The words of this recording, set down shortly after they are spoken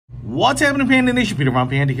What's happening, Panda Nation? Peter Von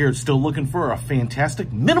Panda here, still looking for a fantastic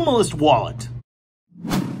minimalist wallet.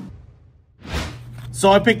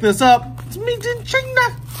 So I picked this up. It's made in China,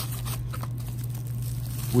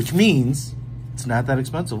 which means it's not that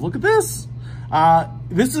expensive. Look at this.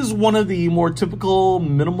 This is one of the more typical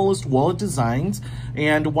minimalist wallet designs,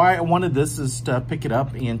 and why I wanted this is to pick it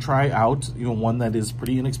up and try out, one that is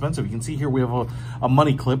pretty inexpensive. You can see here we have a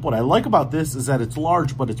money clip. What I like about this is that it's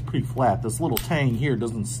large, but it's pretty flat. This little tang here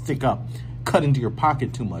doesn't stick up, cut into your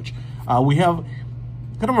pocket too much. We have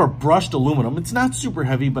kind of a brushed aluminum. It's not super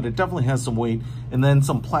heavy, but it definitely has some weight, and then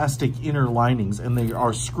some plastic inner linings, and they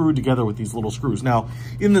are screwed together with these little screws. Now,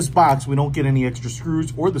 in this box, we don't get any extra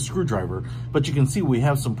screws or the screwdriver, but you can see we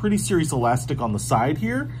have some pretty serious elastic on the side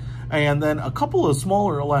here, and then a couple of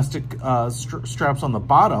smaller elastic straps on the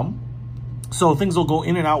bottom, so things will go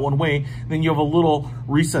in and out one way. Then you have a little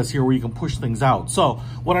recess here where you can push things out. So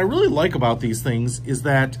what I really like about these things is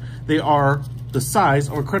that they are the size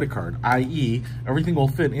of a credit card, i.e. everything will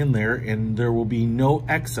fit in there and there will be no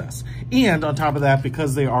excess. And on top of that,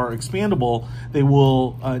 because they are expandable, they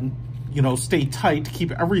will stay tight to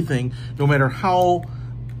keep everything, no matter how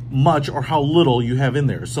much or how little you have in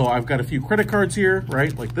there. So I've got a few credit cards here,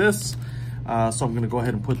 right, like this. So I'm gonna go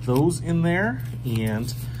ahead and put those in there,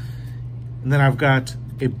 and then I've got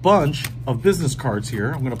a bunch of business cards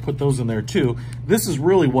here. I'm gonna put those in there too. This is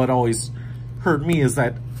really what always hurt me, is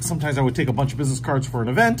that sometimes I would take a bunch of business cards for an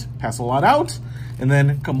event, pass a lot out, and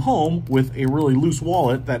then come home with a really loose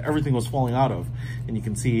wallet that everything was falling out of. And you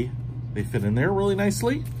can see they fit in there really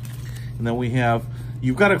nicely. And then we have,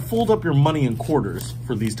 you've got to fold up your money in quarters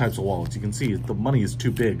for these types of wallets. You can see the money is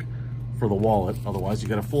too big for the wallet. Otherwise, you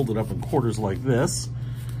got to fold it up in quarters like this,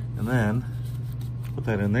 and then put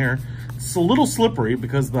that in there. It's a little slippery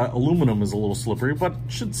because the aluminum is a little slippery, but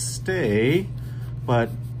it should stay, but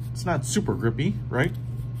it's not super grippy, right?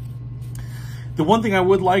 The one thing I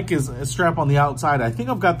would like is a strap on the outside. I think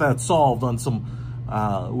I've got that solved on some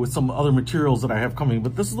with some other materials that I have coming,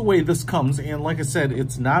 but this is the way this comes. And like I said,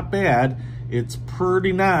 it's not bad. It's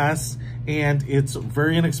pretty nice, and it's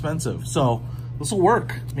very inexpensive. So this will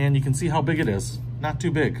work, man. You can see how big it is. Not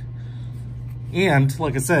too big. And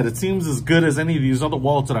like I said, it seems as good as any of these other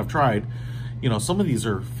wallets that I've tried. Some of these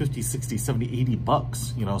are 50, 60, 70, 80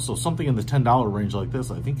 bucks, so something in the $10 range like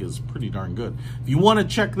this, I think is pretty darn good. If you want to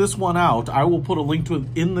check this one out, I will put a link to it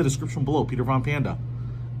in the description below. Peter Von Panda,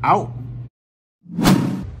 out.